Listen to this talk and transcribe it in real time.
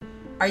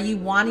Are you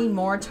wanting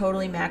more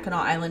Totally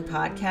Mackinac Island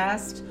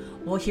podcast?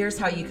 Well, here's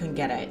how you can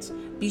get it.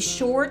 Be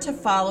sure to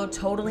follow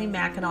Totally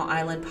Mackinac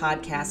Island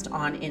podcast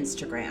on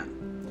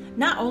Instagram.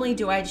 Not only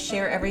do I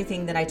share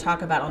everything that I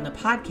talk about on the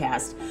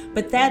podcast,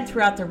 but then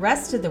throughout the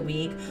rest of the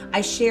week, I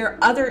share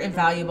other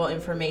invaluable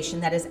information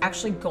that is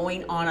actually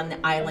going on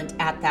the island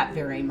at that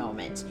very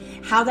moment.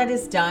 How that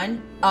is done,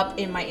 up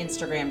in my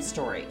Instagram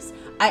stories.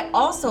 I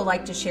also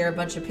like to share a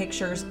bunch of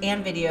pictures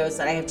and videos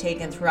that I have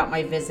taken throughout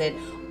my visit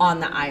on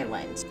the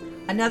island.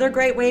 Another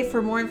great way for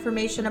more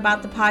information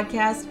about the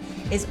podcast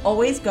is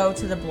always go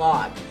to the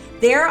blog.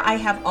 There I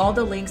have all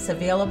the links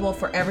available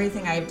for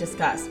everything I have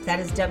discussed. That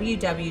is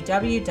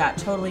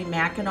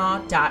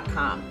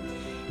www.totallymackinac.com.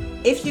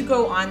 If you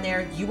go on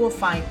there, you will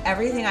find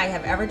everything I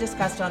have ever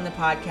discussed on the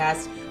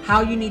podcast, how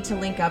you need to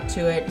link up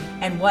to it,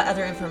 and what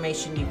other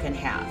information you can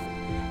have.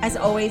 As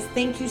always,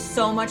 thank you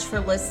so much for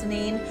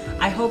listening.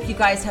 I hope you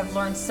guys have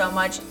learned so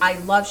much. I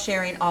love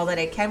sharing all that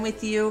I can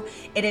with you.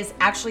 It has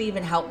actually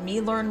even helped me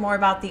learn more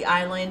about the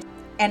island.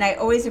 And I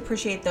always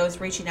appreciate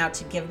those reaching out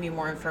to give me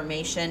more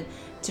information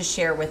to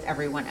share with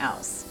everyone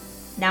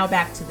else. Now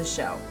back to the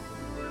show.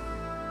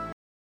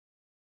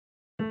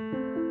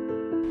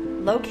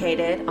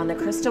 Located on the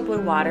crystal blue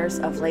waters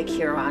of Lake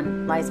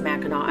Huron lies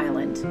Mackinac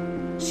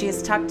Island. She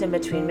is tucked in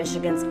between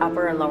Michigan's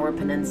upper and lower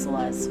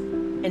peninsulas.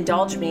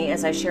 Indulge me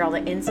as I share all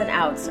the ins and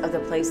outs of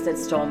the place that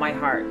stole my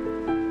heart.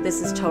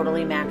 This is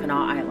Totally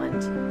Mackinac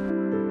Island.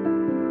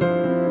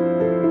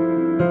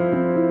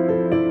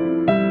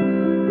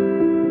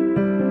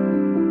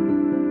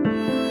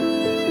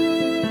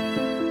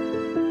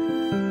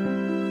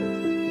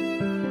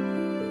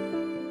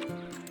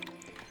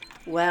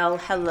 Well,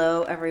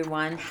 hello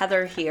everyone.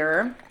 Heather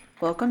here.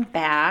 Welcome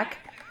back.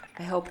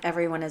 I hope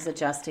everyone is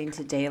adjusting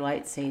to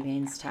daylight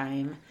savings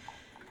time.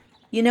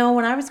 You know,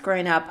 when I was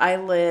growing up, I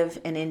live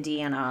in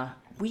Indiana.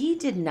 We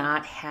did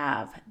not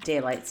have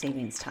daylight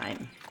savings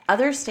time.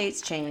 Other states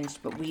changed,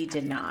 but we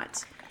did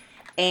not.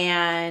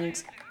 And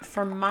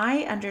from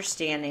my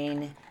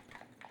understanding,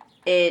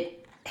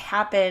 it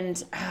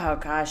happened,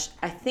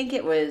 I think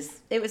it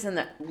was in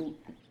the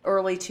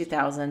early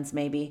 2000s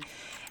maybe.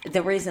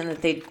 The reason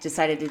that they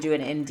decided to do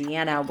it in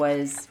Indiana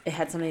was it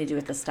had something to do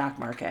with the stock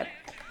market.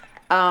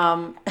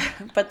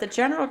 But the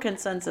general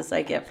consensus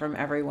I get from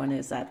everyone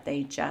is that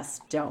they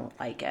just don't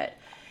like it.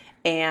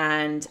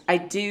 And I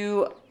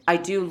do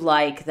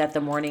like that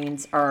the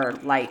mornings are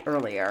light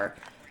earlier.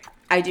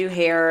 I do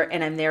hair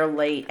and I'm there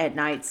late at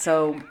night,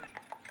 so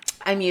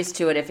I'm used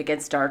to it if it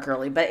gets dark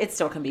early, but it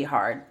still can be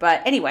hard.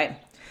 But anyway,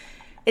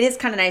 it is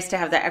kind of nice to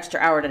have that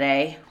extra hour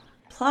today.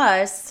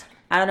 Plus,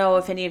 I don't know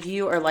if any of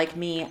you are like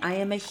me. I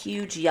am a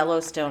huge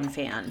Yellowstone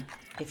fan.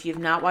 If you've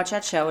not watched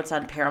that show, it's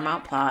on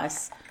Paramount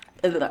Plus.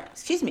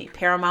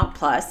 Paramount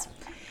Plus.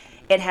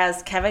 It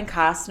has Kevin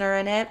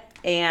Costner in it,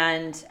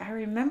 and I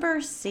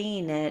remember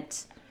seeing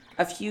it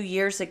a few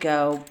years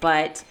ago,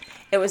 but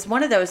it was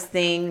one of those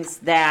things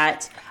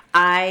that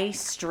I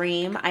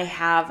stream. I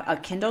have a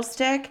Kindle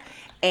stick,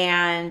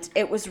 and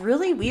it was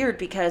really weird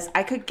because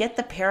I could get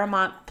the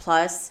Paramount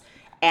Plus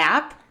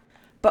app,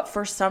 but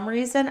for some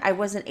reason, I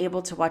wasn't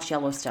able to watch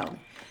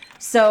Yellowstone.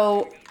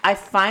 So I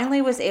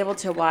finally was able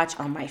to watch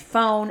on my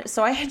phone.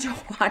 So I had to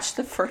watch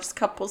the first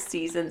couple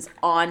seasons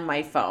on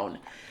my phone,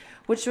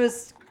 which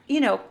was,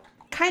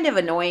 kind of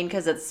annoying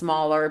because it's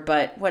smaller,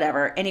 but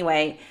whatever.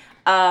 Anyway,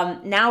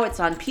 now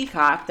it's on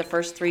Peacock, the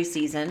first 3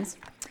 seasons.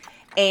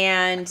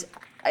 And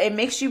it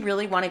makes you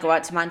really want to go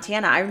out to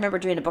Montana. I remember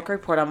doing a book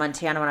report on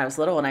Montana when I was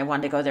little and I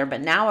wanted to go there,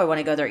 but now I want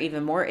to go there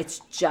even more.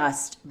 It's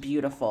just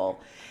beautiful.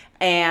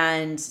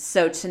 And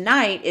so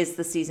tonight is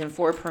the season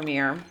 4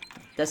 premiere.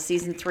 The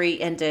season 3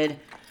 ended,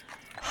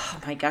 oh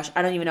my gosh,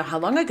 I don't even know how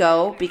long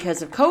ago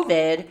because of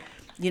COVID.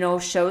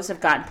 Shows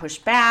have gotten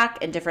pushed back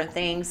and different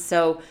things.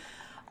 So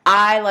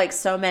I, like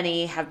so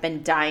many, have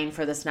been dying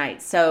for this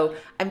night. So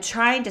I'm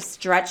trying to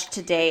stretch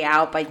today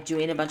out by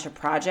doing a bunch of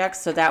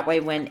projects. So that way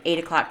when 8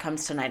 o'clock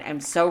comes tonight,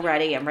 I'm so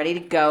ready. I'm ready to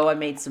go. I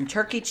made some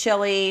turkey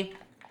chili,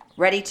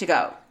 ready to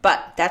go.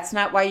 But that's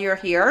not why you're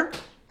here.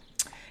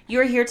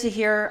 You're here to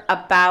hear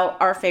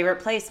about our favorite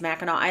place,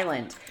 Mackinac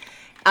Island.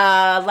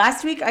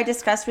 Last week, I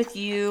discussed with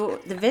you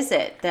the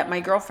visit that my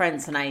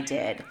girlfriends and I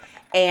did.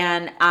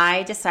 And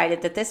I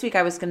decided that this week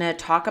I was going to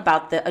talk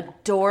about the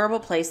adorable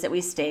place that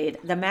we stayed,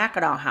 the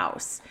Mackinac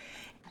House.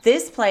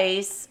 This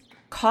place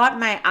caught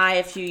my eye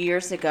a few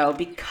years ago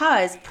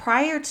because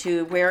prior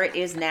to where it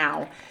is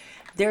now,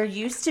 there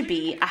used to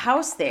be a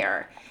house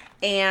there.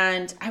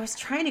 And I was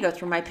trying to go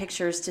through my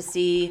pictures to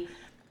see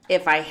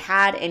if I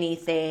had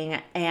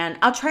anything, and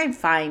I'll try and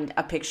find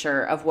a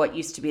picture of what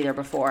used to be there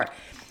before.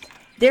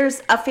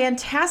 There's a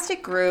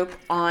fantastic group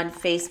on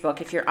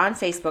Facebook. If you're on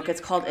Facebook, it's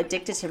called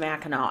Addicted to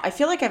Mackinac. I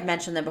feel like I've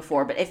mentioned them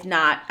before, but if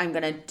not, I'm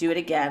going to do it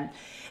again.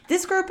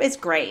 This group is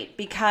great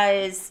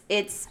because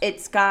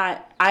it's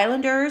got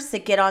islanders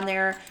that get on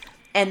there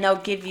and they'll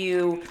give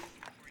you,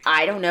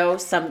 I don't know,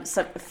 some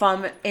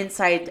fun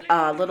inside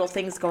little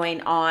things going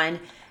on,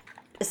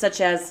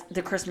 such as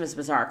the Christmas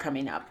Bazaar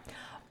coming up.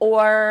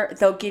 or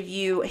they'll give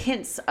you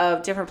hints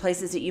of different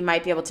places that you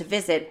might be able to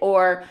visit,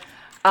 or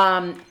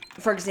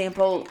for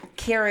example,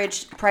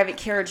 private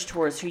carriage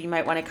tours who you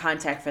might want to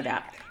contact for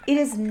that. It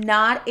is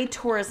not a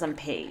tourism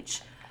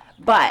page,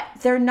 but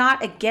they're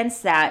not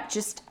against that.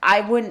 Just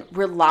I wouldn't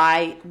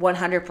rely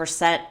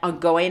 100% on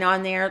going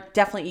on there.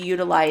 Definitely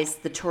utilize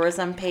the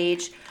tourism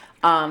page,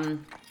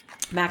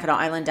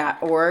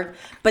 MackinacIsland.org.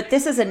 But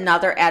this is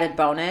another added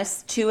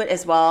bonus to it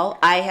as well.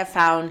 I have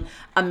found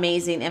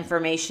amazing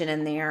information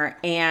in there,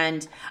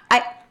 and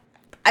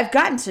I've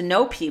gotten to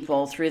know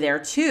people through there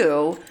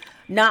too,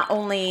 not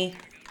only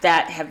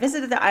that have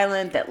visited the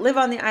island, that live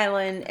on the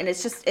island, and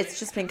it's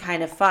just been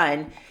kind of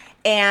fun.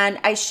 And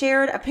I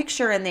shared a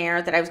picture in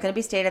there that I was going to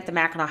be staying at the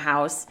Mackinac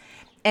House,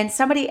 and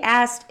somebody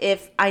asked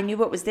if I knew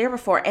what was there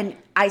before, and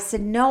I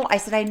said no. I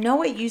said I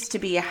know it used to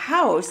be a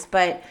house,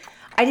 but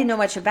I didn't know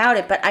much about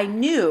it, but I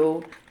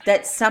knew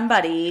that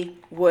somebody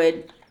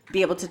would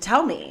be able to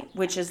tell me,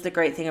 which is the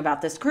great thing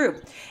about this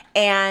group.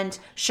 And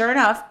sure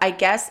enough, I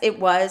guess it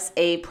was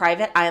a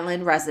private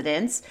island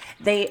residence.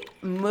 They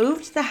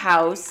moved the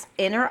house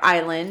inner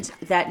island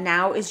that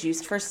now is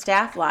used for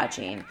staff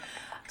lodging.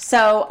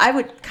 So I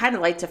would kind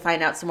of like to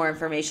find out some more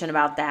information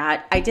about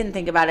that. I didn't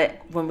think about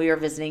it when we were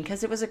visiting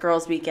because it was a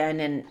girls'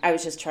 weekend and I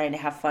was just trying to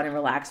have fun and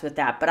relax with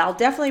that. But I'll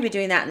definitely be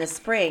doing that in the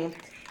spring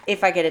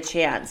if I get a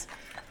chance.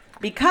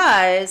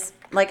 Because,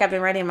 like I've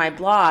been writing in my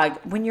blog,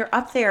 when you're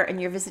up there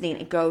and you're visiting,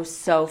 it goes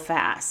so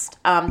fast.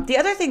 The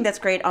other thing that's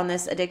great on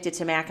this Addicted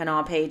to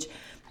Mackinac page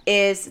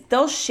is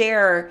they'll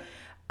share,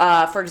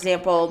 for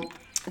example,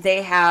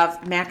 they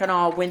have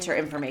Mackinac winter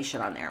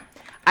information on there.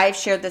 I've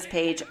shared this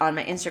page on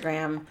my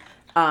Instagram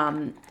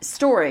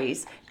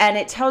stories, and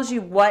it tells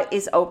you what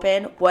is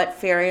open, what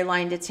ferry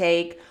line to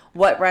take,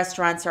 what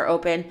restaurants are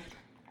open.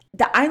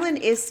 The island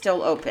is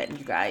still open,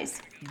 you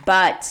guys,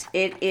 but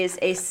it is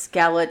a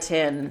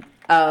skeleton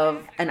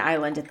of an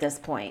island at this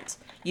point.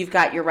 You've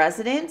got your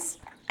residents,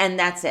 and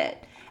that's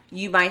it.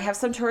 You might have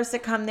some tourists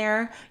that come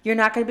there. You're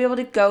not going to be able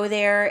to go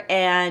there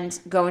and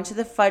go into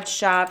the fudge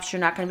shops. You're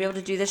not going to be able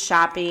to do the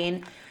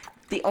shopping.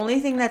 The only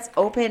thing that's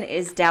open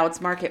is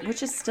Dowd's Market,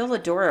 which is still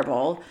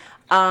adorable.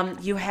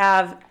 You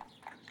have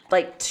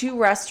like 2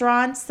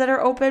 restaurants that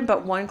are open,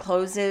 but one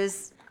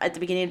closes at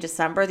the beginning of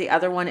December. The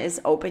other one is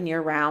open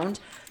year round.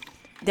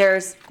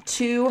 There's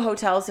 2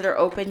 hotels that are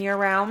open year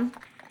round.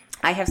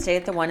 I have stayed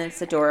at the one, and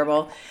it's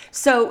adorable.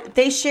 So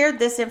they shared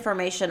this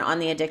information on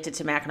the Addicted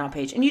to Mackinac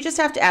page, and you just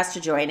have to ask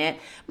to join it.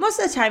 Most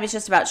of the time, it's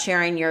just about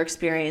sharing your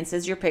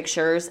experiences, your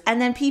pictures,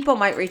 and then people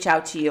might reach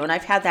out to you, and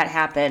I've had that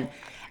happen.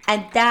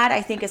 And that,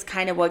 I think, is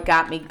kind of what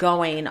got me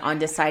going on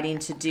deciding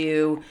to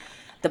do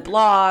the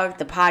blog,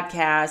 the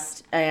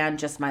podcast, and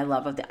just my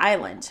love of the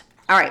island.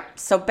 All right,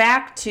 so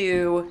back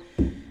to,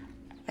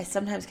 I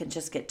sometimes can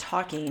just get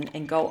talking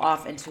and go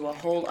off into a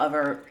whole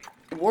other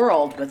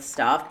world with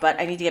stuff, but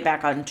I need to get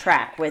back on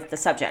track with the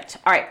subject.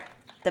 All right,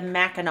 the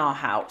Mackinac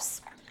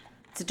House.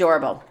 It's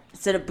adorable.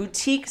 It's at a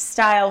boutique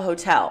style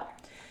hotel.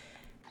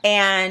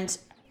 And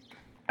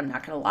I'm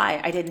not going to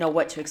lie, I didn't know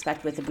what to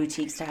expect with a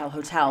boutique style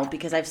hotel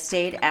because I've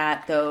stayed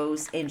at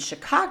those in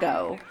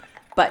Chicago,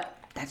 but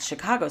that's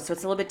Chicago, so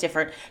it's a little bit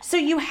different. So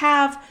you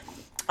have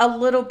a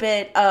little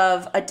bit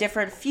of a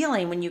different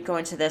feeling when you go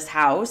into this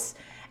house,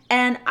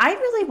 and I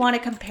really want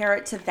to compare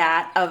it to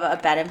that of a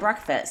bed and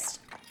breakfast.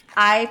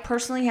 I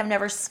personally have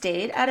never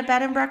stayed at a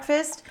bed and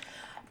breakfast,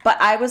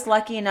 but I was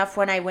lucky enough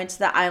when I went to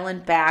the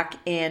island back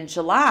in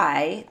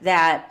July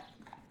that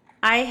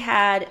I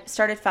had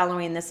started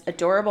following this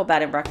adorable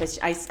bed and breakfast.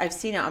 I've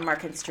seen it on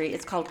Market Street.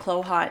 It's called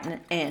Clohan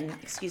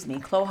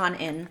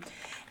Inn.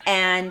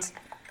 And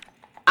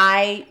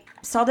I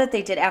saw that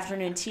they did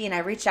afternoon tea, and I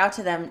reached out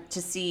to them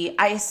to see.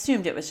 I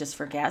assumed it was just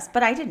for guests,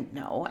 but I didn't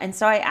know. And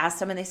so I asked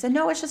them, and they said,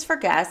 no, it's just for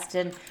guests.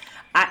 And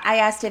I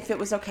asked if it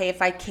was okay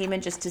if I came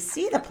in just to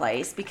see the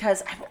place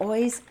because I've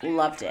always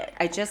loved it.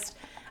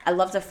 I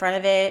loved the front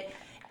of it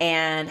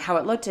and how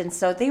it looked. And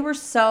so they were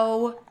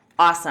so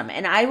awesome.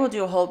 And I will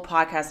do a whole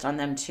podcast on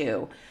them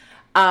too.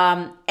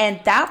 And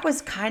that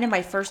was kind of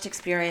my first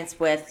experience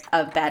with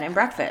a bed and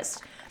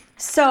breakfast.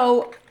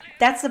 So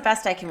that's the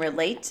best I can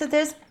relate to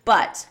this.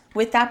 But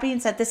with that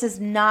being said, this is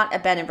not a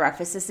bed and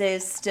breakfast. This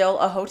is still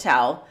a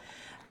hotel.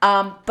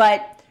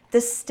 But the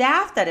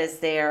staff that is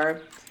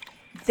there,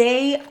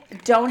 they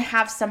don't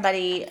have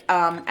somebody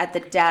at the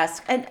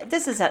desk. And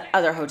this is at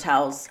other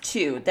hotels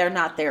too. They're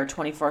not there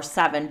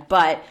 24/7.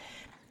 But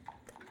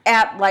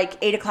at like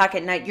 8 o'clock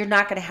at night, you're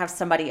not going to have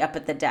somebody up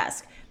at the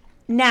desk.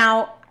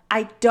 Now,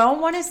 I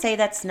don't want to say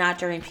that's not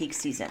during peak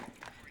season.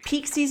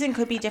 Peak season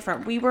could be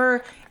different. We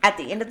were at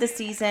the end of the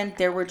season.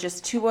 There were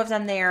just 2 of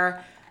them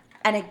there.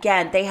 And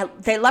again,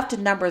 they left a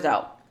number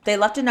though. They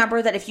left a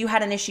number that if you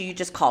had an issue, you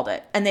just called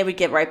it and they would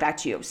get right back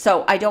to you.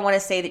 So I don't want to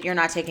say that you're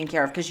not taken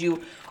care of because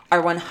you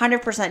are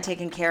 100%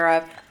 taken care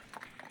of.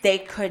 They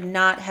could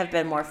not have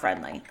been more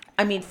friendly.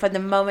 I mean, from the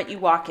moment you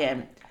walk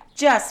in,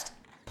 just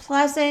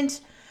pleasant,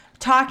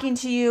 talking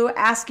to you,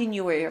 asking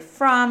you where you're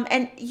from,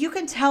 and you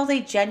can tell they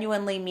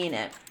genuinely mean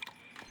it.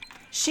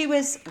 she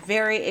was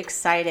very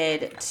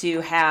excited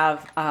to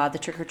have the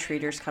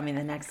trick-or-treaters coming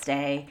the next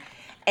day.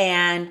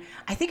 And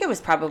I think it was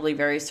probably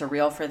very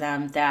surreal for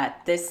them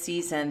that this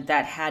season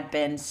that had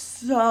been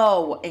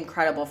so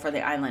incredible for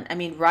the island, I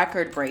mean,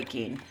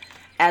 record-breaking,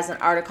 as an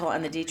article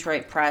in the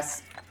Detroit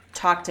Press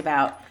talked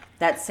about,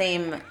 that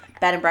same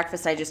bed and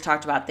breakfast I just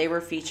talked about, they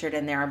were featured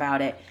in there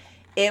about it.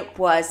 It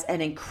was an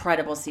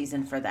incredible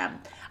season for them.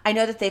 I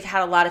know that they've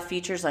had a lot of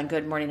features on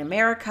Good Morning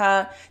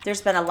America.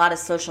 There's been a lot of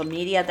social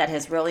media that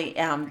has really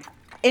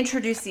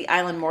introduced the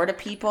island more to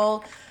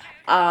people.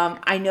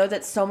 I know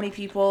that so many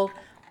people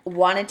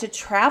wanted to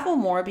travel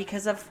more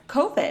because of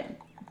COVID,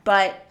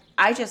 but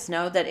I just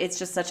know that it's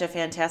just such a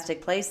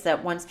fantastic place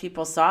that once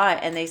people saw it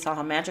and they saw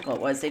how magical it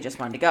was, they just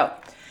wanted to go.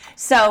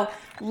 So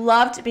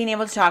loved being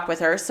able to talk with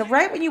her. So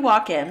right when you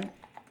walk in,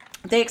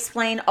 they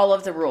explain all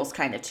of the rules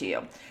kind of to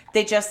you.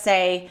 They just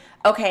say,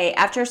 okay,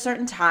 after a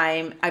certain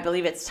time, I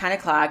believe it's 10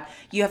 o'clock,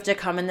 you have to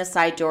come in the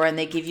side door and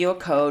they give you a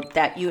code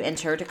that you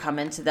enter to come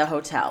into the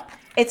hotel.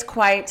 It's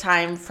quiet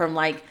time from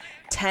like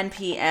 10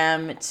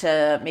 p.m.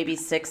 to maybe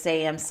 6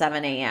 a.m.,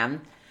 7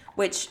 a.m.,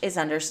 which is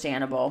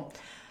understandable.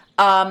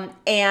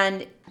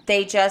 And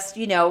they just,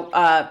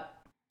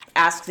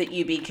 ask that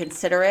you be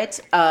considerate.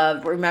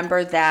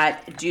 Remember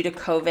that due to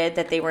COVID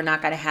that they were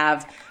not going to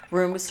have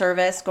room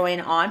service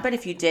going on. But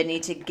if you did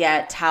need to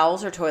get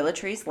towels or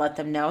toiletries, let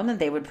them know and then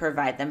they would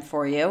provide them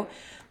for you.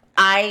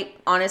 I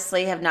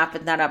honestly have not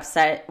been that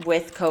upset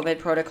with COVID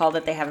protocol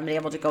that they haven't been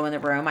able to go in the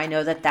room. I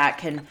know that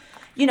can,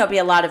 be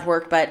a lot of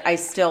work, but I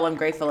still am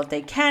grateful if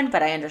they can,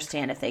 but I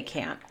understand if they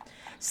can't.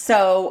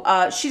 So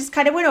she just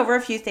kind of went over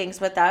a few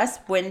things with us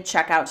when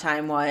checkout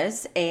time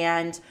was,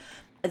 and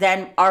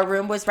then our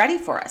room was ready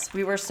for us.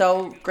 We were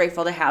so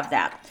grateful to have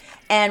that.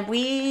 And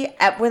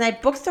when I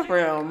booked the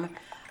room,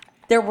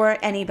 there weren't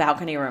any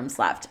balcony rooms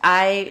left.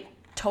 I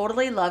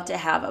totally love to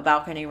have a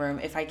balcony room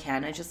if I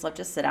can. I just love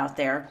to sit out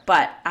there,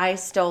 but I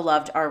still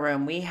loved our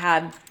room. We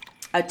had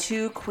a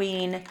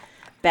 2-queen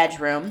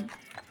bedroom.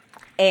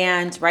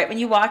 And right when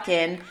you walk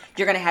in,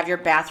 you're going to have your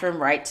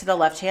bathroom right to the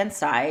left-hand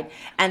side.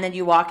 And then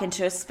you walk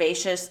into a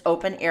spacious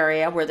open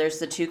area where there's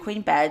the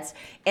 2-queen beds.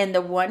 In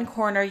the one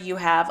corner, you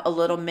have a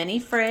little mini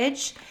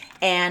fridge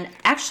and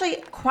actually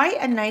quite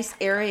a nice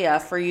area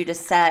for you to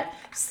set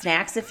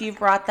snacks if you've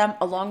brought them,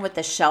 along with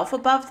the shelf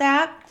above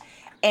that.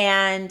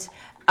 And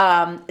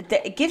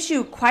it gives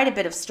you quite a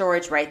bit of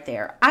storage right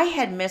there. I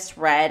had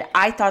misread.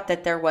 I thought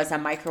that there was a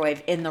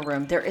microwave in the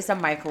room. There is a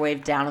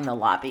microwave down in the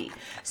lobby.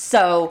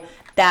 So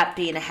that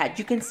being ahead,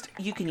 you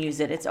can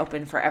use it. It's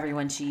open for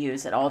everyone to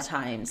use at all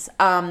times.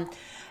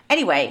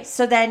 Anyway,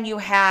 so then you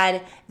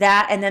had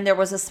that, and then there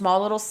was a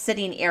small little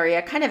sitting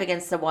area kind of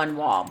against the one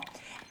wall.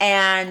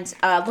 And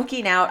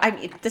looking out, I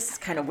mean, this is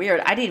kind of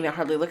weird. I didn't even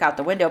hardly look out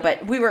the window,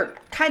 but we were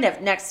kind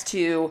of next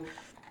to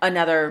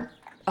another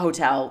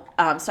hotel,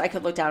 so I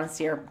could look down and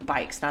see our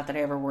bikes. Not that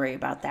I ever worry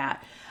about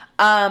that.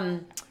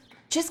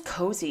 Just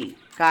cozy,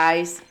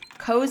 guys.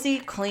 Cozy,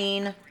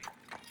 clean.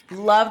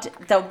 Loved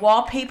the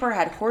wallpaper,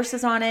 had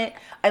horses on it.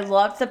 I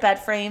loved the bed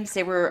frames.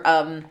 They were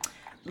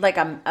like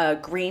a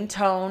green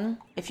tone.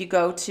 If you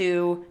go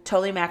to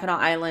Totally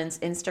Mackinac Island's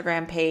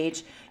Instagram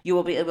page, you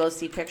will be able to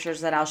see pictures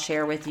that I'll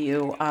share with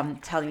you,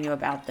 telling you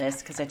about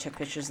this because I took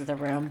pictures of the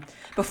room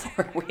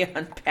before we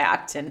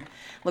unpacked and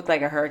looked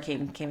like a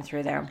hurricane came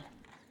through there.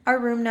 Our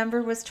room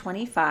number was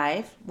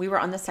 25. We were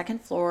on the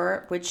second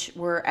floor, which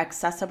were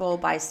accessible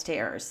by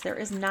stairs. There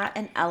is not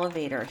an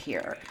elevator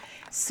here.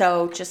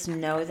 So just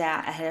know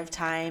that ahead of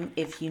time.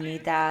 If you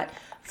need that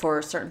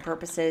for certain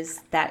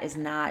purposes, that is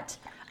not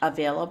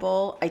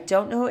available. I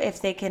don't know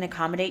if they can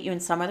accommodate you in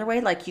some other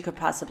way, like you could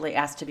possibly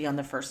ask to be on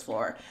the first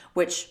floor,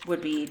 which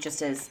would be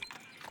just as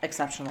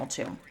exceptional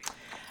too.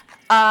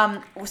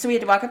 So we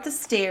had to walk up the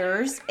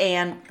stairs,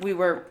 and we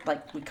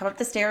come up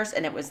the stairs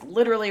and it was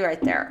literally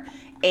right there.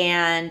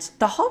 And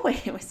the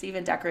hallway was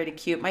even decorated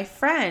cute. My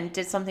friend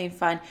did something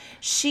fun.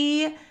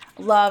 She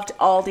loved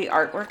all the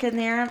artwork in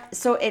there.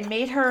 So it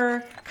made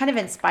her, kind of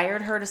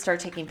inspired her to start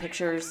taking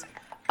pictures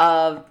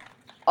of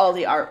all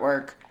the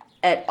artwork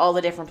at all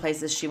the different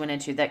places she went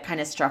into that kind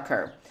of struck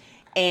her.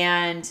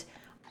 And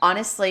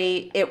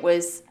honestly, it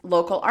was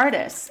local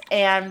artists.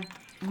 And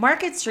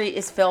Market Street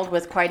is filled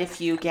with quite a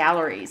few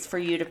galleries for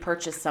you to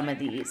purchase some of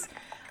these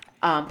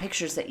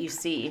pictures that you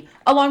see,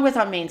 along with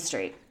on Main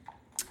Street.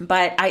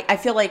 But I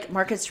feel like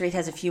Market Street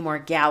has a few more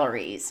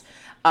galleries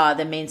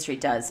than Main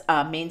Street does.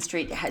 Main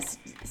Street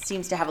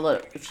seems to have a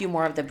few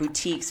more of the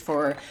boutiques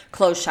for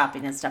clothes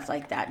shopping and stuff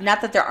like that.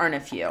 Not that there aren't a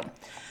few.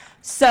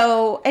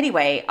 So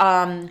anyway,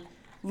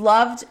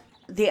 loved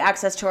the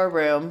access to our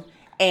room.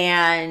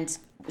 And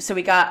so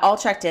we got all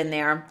checked in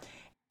there.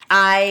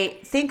 I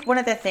think one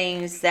of the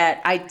things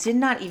that I did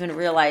not even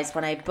realize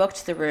when I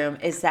booked the room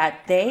is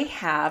that they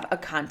have a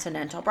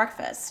continental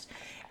breakfast.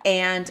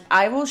 And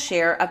I will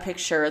share a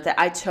picture that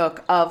I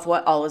took of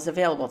what all is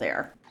available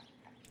there.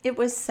 It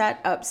was set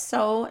up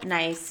so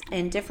nice.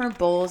 In different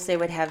bowls, they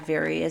would have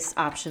various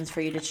options for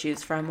you to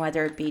choose from,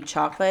 whether it be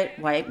chocolate,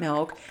 white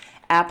milk,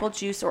 apple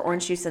juice or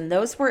orange juice, and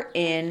those were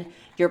in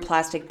your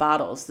plastic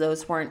bottles.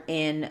 Those weren't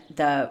in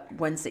the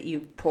ones that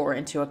you pour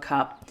into a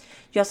cup.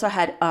 You also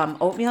had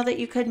oatmeal that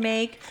you could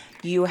make.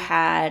 You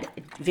had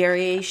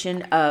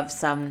variation of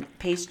some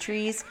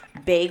pastries,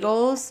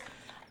 bagels.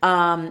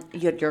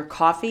 You had your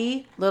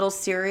coffee, little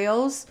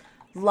cereals,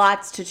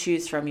 lots to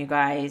choose from, you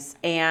guys.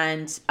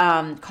 And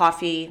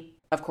coffee,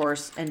 of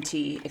course, and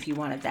tea if you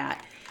wanted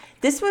that.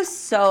 This was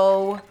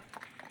so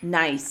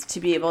nice to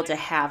be able to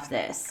have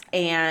this.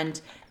 And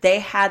they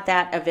had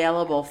that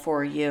available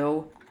for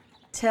you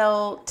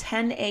till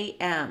 10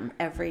 a.m.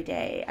 every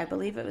day. I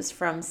believe it was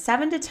from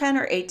 7 to 10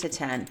 or 8 to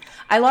 10.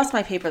 I lost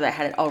my paper that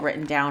had it all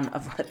written down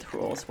of what the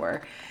rules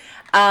were.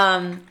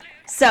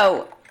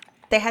 So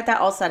they had that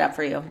all set up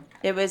for you.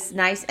 It was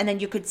nice. And then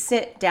you could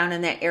sit down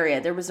in that area.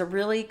 There was a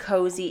really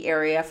cozy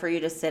area for you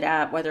to sit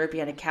at, whether it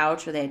be on a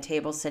couch or they had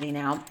tables sitting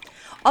out.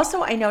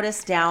 Also, I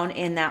noticed down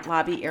in that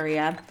lobby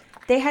area,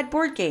 they had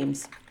board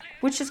games,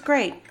 which is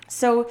great.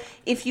 So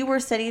if you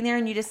were sitting there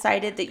and you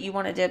decided that you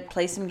wanted to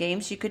play some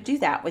games, you could do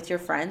that with your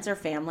friends or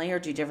family or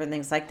do different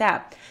things like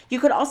that.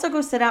 You could also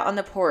go sit out on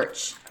the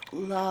porch.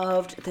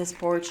 Loved this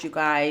porch, you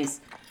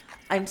guys.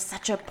 I'm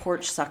such a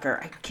porch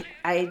sucker.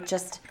 I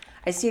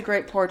see a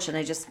great porch and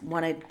I just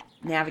want to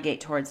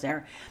navigate towards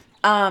there.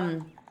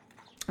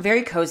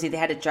 Very cozy. They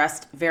had it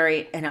dressed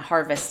very in a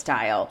harvest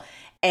style.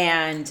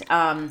 And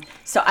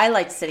so I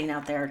liked sitting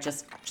out there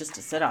just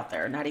to sit out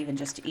there, not even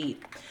just to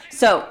eat.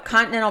 So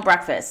continental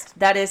breakfast,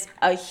 that is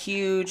a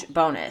huge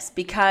bonus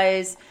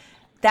because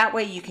that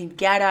way you can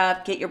get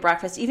up, get your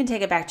breakfast, even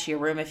take it back to your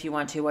room if you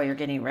want to while you're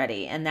getting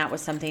ready. And that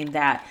was something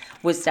that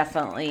was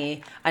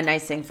definitely a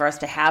nice thing for us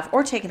to have,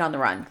 or take it on the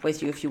run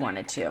with you if you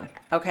wanted to.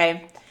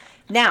 Okay.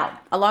 Now,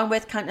 along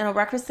with continental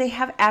breakfast, they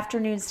have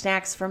afternoon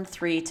snacks from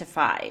 3 to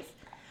 5.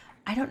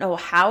 I don't know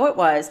how it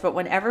was, but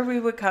whenever we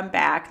would come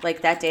back,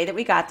 like that day that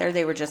we got there,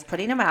 they were just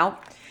putting them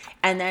out.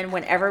 And then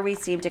whenever we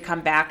seemed to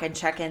come back and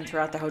check in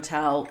throughout the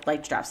hotel,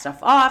 like drop stuff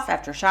off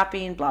after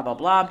shopping, blah, blah,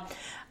 blah,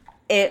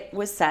 it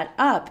was set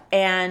up.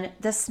 And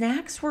the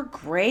snacks were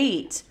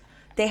great.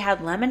 They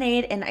had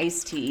lemonade and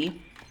iced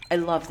tea. I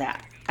love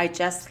that. I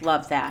just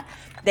love that.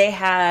 They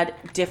had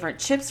different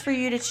chips for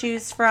you to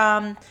choose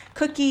from,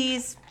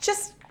 cookies,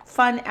 just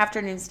fun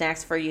afternoon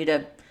snacks for you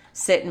to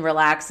sit and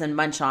relax and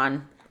munch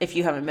on if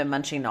you haven't been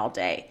munching all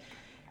day.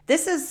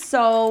 This is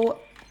so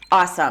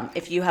awesome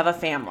if you have a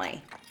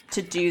family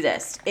to do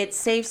this. It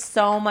saves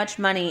so much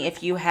money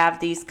if you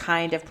have these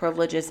kind of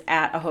privileges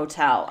at a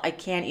hotel. I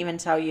can't even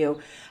tell you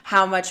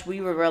how much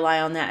we would rely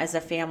on that as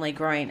a family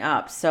growing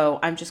up. So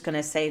I'm just going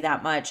to say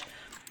that much.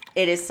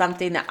 It is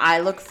something that I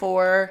look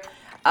for.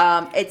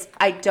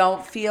 I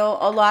don't feel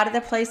a lot of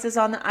the places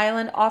on the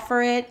island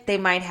offer it. They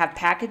might have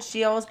package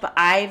deals, but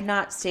I've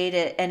not stayed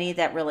at any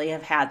that really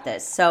have had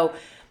this. So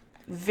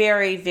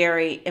very,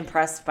 very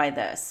impressed by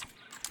this.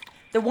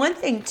 The one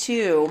thing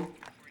too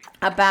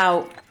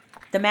about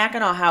the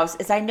Mackinac House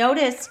is I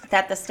noticed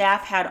that the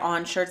staff had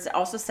on shirts that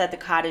also said the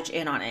Cottage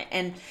Inn on it.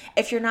 And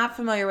if you're not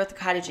familiar with the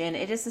Cottage Inn,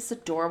 it is this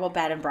adorable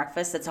bed and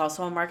breakfast that's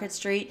also on Market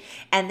Street.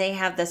 And they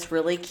have this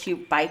really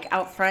cute bike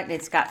out front and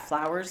it's got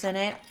flowers in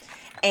it.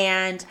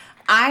 And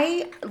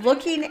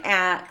looking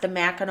at the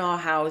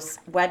Mackinac House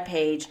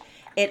webpage,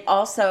 it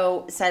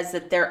also says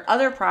that their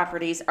other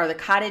properties are the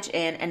Cottage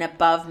Inn and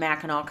Above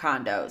Mackinac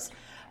Condos.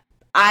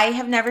 I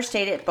have never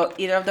stayed at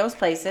either of those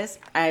places.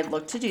 I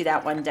look to do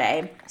that one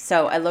day.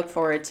 So I look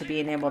forward to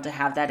being able to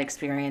have that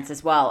experience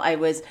as well. I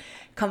was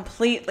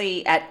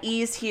completely at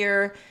ease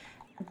here.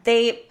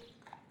 I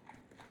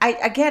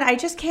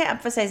just can't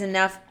emphasize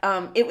enough.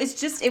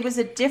 It was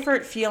a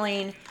different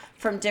feeling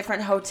from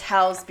different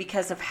hotels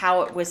because of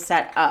how it was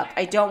set up.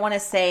 I don't want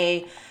to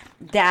say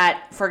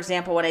that, for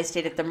example, when I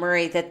stayed at the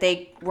Murray, that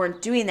they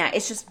weren't doing that.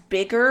 It's just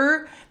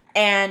bigger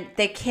and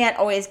they can't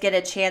always get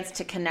a chance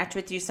to connect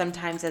with you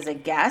sometimes as a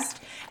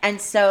guest.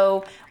 And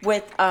so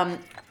with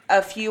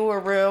a fewer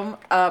room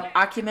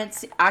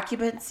occupancy, I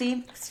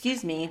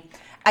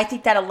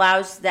think that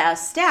allows the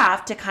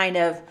staff to kind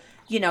of,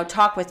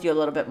 talk with you a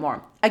little bit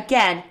more.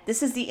 Again,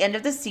 this is the end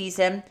of the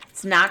season.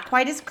 It's not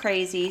quite as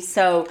crazy.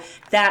 So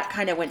that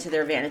kind of went to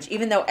their advantage,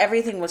 even though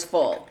everything was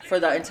full for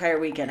the entire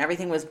weekend.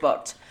 Everything was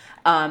booked.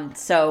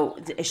 So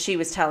she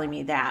was telling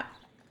me that.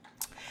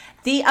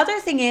 The other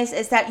thing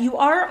is that you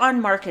are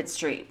on Market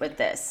Street with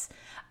this.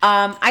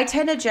 I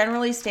tend to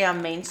generally stay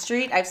on Main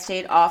Street. I've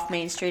stayed off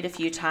Main Street a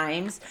few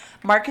times.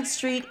 Market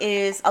Street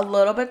is a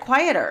little bit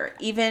quieter.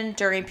 Even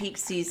during peak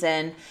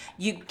season,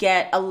 you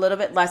get a little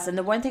bit less. And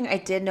the one thing I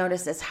did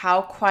notice is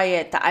how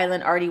quiet the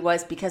island already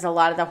was because a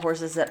lot of the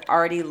horses had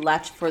already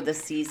left for the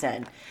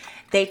season.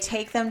 They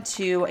take them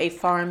to a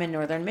farm in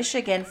northern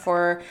Michigan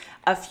for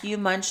a few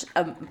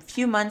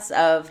months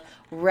of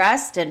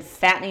rest and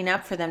fattening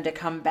up for them to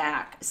come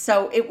back.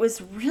 So it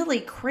was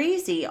really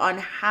crazy on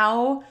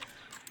how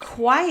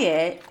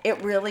quiet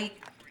it really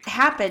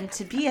happened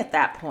to be at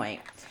that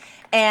point.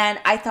 And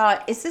I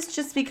thought, is this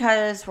just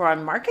because we're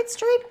on Market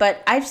Street?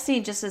 But I've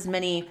seen just as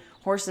many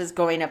horses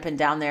going up and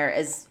down there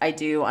as I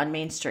do on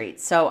Main Street.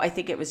 So I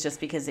think it was just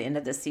because of the end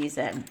of the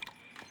season.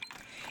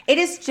 It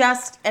is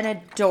just an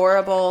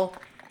adorable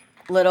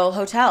little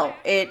hotel.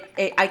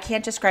 I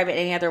can't describe it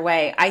any other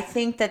way. I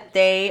think that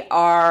they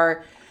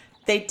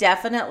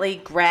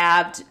definitely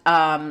grabbed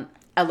a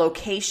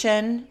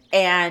location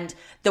and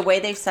the way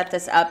they've set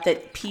this up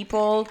that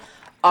people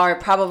are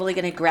probably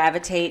going to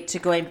gravitate to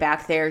going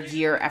back there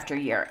year after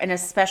year, and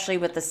especially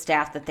with the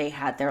staff that they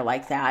had there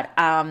like that.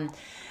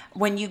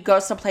 When you go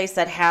someplace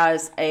that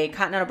has a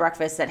continental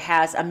breakfast, that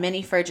has a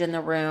mini fridge in the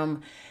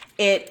room,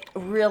 it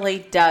really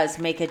does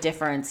make a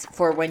difference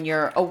for when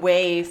you're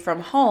away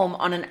from home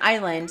on an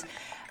island.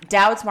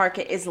 Dowd's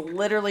Market is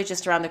literally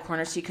just around the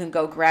corner, so you can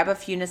go grab a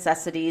few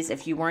necessities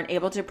if you weren't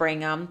able to bring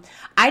them.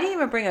 I didn't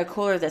even bring a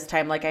cooler this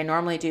time like I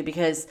normally do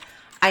because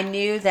I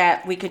knew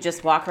that we could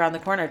just walk around the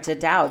corner to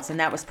Dowd's, and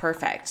that was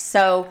perfect.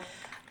 So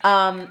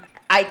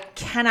I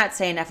cannot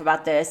say enough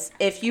about this.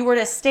 If you were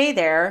to stay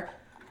there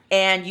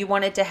and you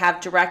wanted to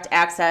have direct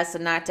access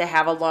and not to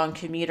have a long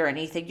commute or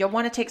anything, you'll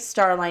want to take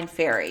Starline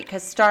Ferry,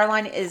 because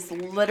Starline is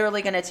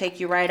literally going to take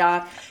you right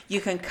off.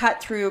 You can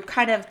cut through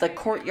kind of the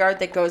courtyard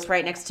that goes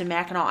right next to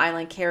Mackinac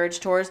Island Carriage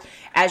Tours.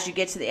 As you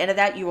get to the end of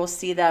that, you will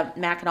see the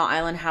Mackinac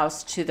Island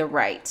House to the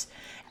right.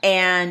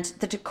 And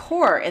the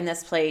decor in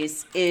this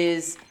place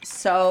is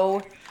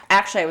so...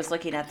 Actually, I was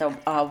looking at the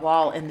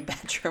wall in the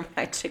bedroom.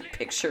 I took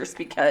pictures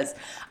because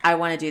I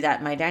want to do that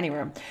in my dining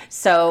room.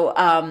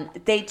 So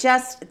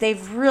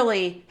they've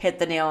really hit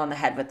the nail on the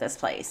head with this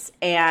place.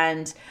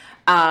 And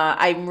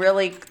I'm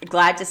really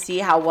glad to see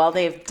how well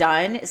they've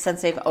done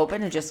since they've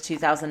opened in just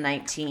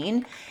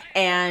 2019,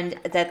 and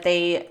that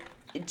they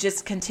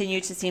just continue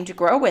to seem to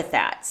grow with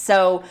that.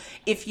 So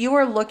if you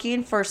are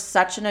looking for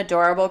such an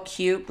adorable,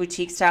 cute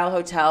boutique style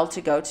hotel to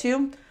go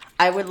to,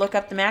 I would look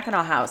up the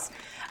Mackinac House.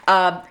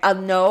 I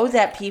know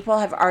that people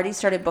have already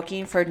started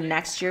booking for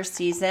next year's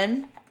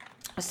season.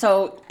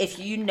 So if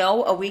you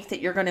know a week that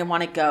you're going to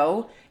want to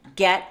go,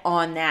 get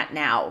on that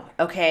now,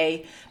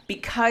 okay?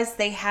 Because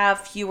they have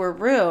fewer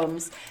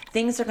rooms,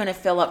 things are going to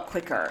fill up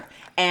quicker,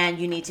 and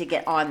you need to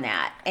get on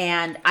that.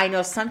 And I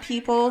know some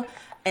people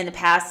in the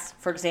past,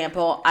 for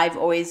example, I've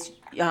always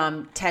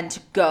tend to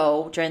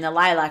go during the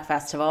Lilac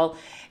Festival,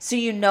 so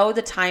you know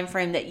the time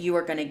frame that you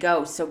are going to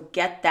go. So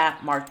get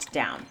that marked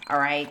down, all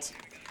right?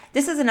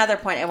 This is another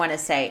point I want to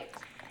say.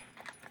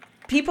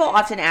 People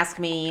often ask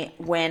me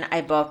when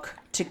I book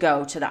to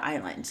go to the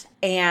island.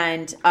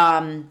 And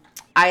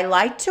I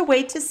like to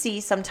wait to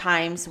see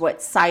sometimes what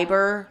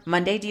Cyber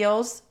Monday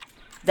deals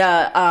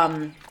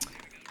the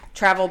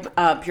travel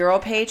bureau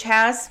page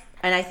has.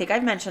 And I think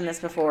I've mentioned this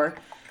before.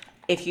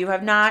 If you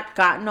have not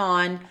gotten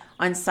on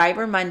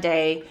Cyber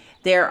Monday,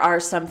 there are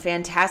some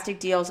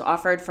fantastic deals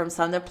offered from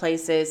some of the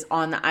places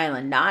on the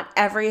island. Not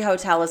every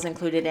hotel is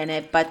included in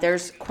it, but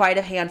there's quite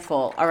a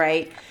handful, all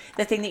right?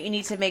 The thing that you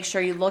need to make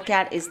sure you look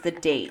at is the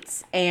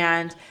dates.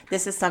 And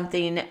this is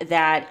something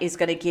that is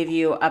going to give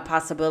you a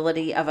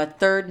possibility of a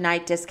third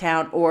night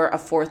discount or a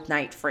fourth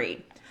night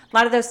free. A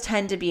lot of those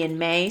tend to be in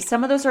May.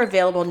 Some of those are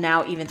available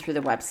now even through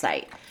the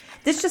website.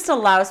 This just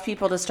allows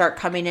people to start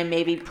coming in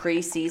maybe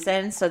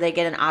pre-season, so they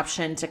get an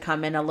option to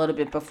come in a little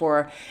bit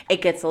before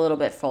it gets a little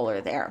bit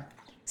fuller there.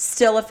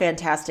 Still a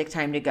fantastic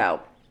time to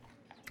go.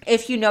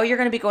 If you know you're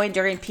going to be going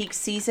during peak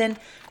season,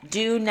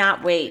 do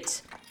not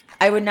wait.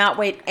 I would not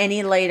wait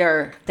any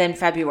later than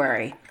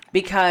February,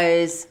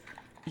 because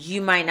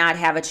you might not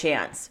have a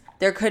chance.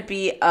 There could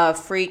be a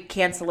free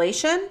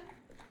cancellation.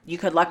 You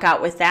could luck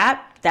out with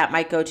that. That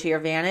might go to your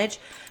advantage.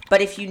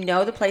 But if you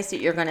know the place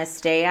that you're going to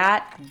stay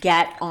at,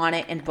 get on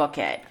it and book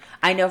it.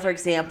 I know, for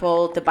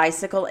example, the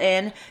Bicycle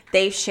Inn,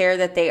 they share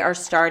that they are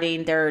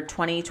starting their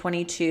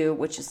 2022,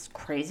 which is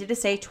crazy to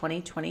say,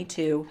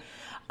 2022,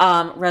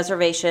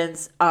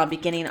 reservations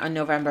beginning on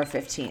November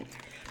 15th.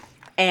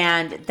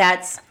 And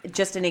that's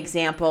just an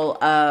example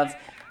of,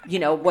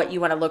 what you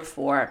want to look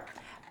for.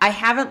 I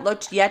haven't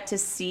looked yet to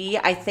see.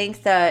 I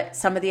think that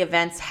some of the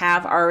events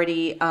have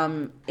already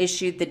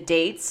issued the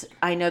dates.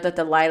 I know that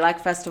the Lilac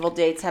Festival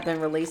dates have been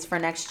released for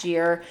next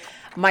year.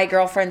 My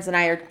girlfriends and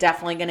I are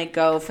definitely going to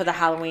go for the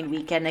Halloween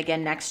weekend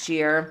again next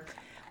year.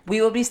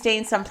 We will be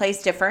staying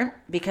someplace different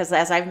because,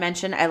 as I've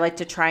mentioned, I like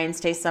to try and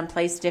stay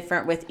someplace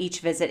different with each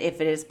visit if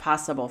it is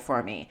possible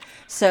for me.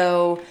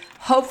 So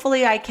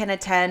hopefully I can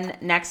attend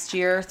next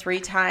year 3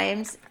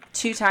 times.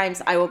 2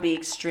 times I will be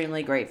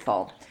extremely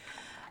grateful.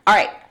 All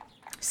right.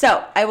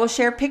 So I will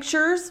share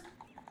pictures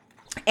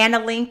and a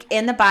link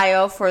in the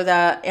bio for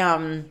the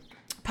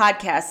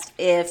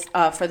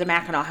podcast for the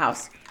Mackinac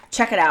House.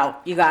 Check it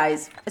out, you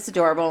guys. It's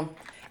adorable.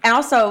 And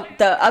also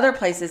the other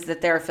places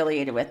that they're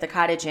affiliated with, the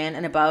Cottage Inn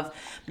and above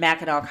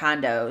Mackinac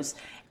Condos,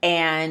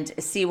 and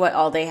see what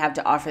all they have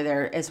to offer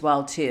there as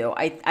well, too.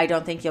 I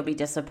don't think you'll be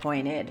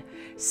disappointed.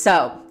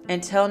 So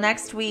until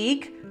next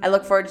week, I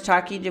look forward to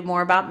talking to you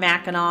more about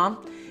Mackinac.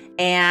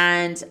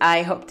 And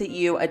I hope that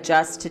you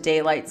adjust to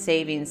daylight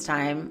savings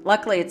time.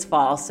 Luckily, it's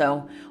fall,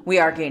 so we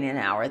are gaining an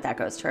hour. That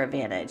goes to our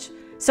advantage.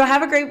 So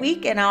have a great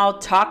week, and I'll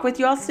talk with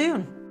you all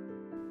soon.